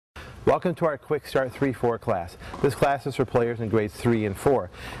Welcome to our QuickStart 3-4 class. This class is for players in grades 3 and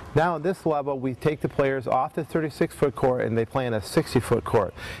 4. Now at this level we take the players off the 36-foot court and they play on a 60-foot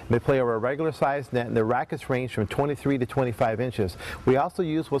court. They play over a regular sized net and their rackets range from 23 to 25 inches. We also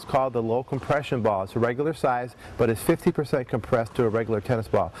use what's called the low compression ball. It's a regular size but it's 50% compressed to a regular tennis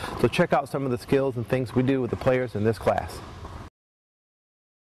ball. So check out some of the skills and things we do with the players in this class.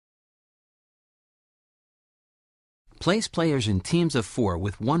 Place players in teams of 4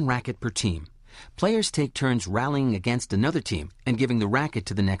 with 1 racket per team. Players take turns rallying against another team and giving the racket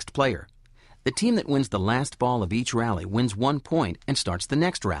to the next player. The team that wins the last ball of each rally wins 1 point and starts the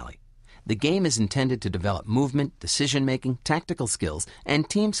next rally. The game is intended to develop movement, decision-making, tactical skills, and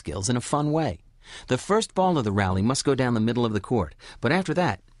team skills in a fun way. The first ball of the rally must go down the middle of the court, but after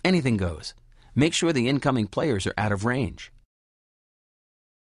that, anything goes. Make sure the incoming players are out of range.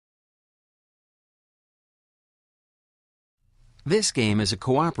 This game is a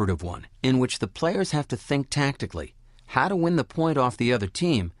cooperative one in which the players have to think tactically how to win the point off the other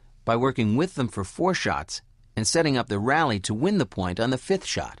team by working with them for 4 shots and setting up the rally to win the point on the 5th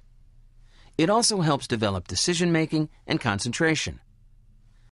shot. It also helps develop decision-making and concentration.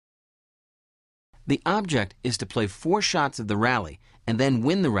 The object is to play 4 shots of the rally and then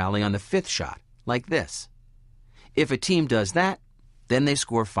win the rally on the 5th shot, like this. If a team does that, then they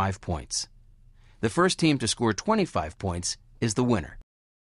score 5 points. The first team to score 25 points is the winner.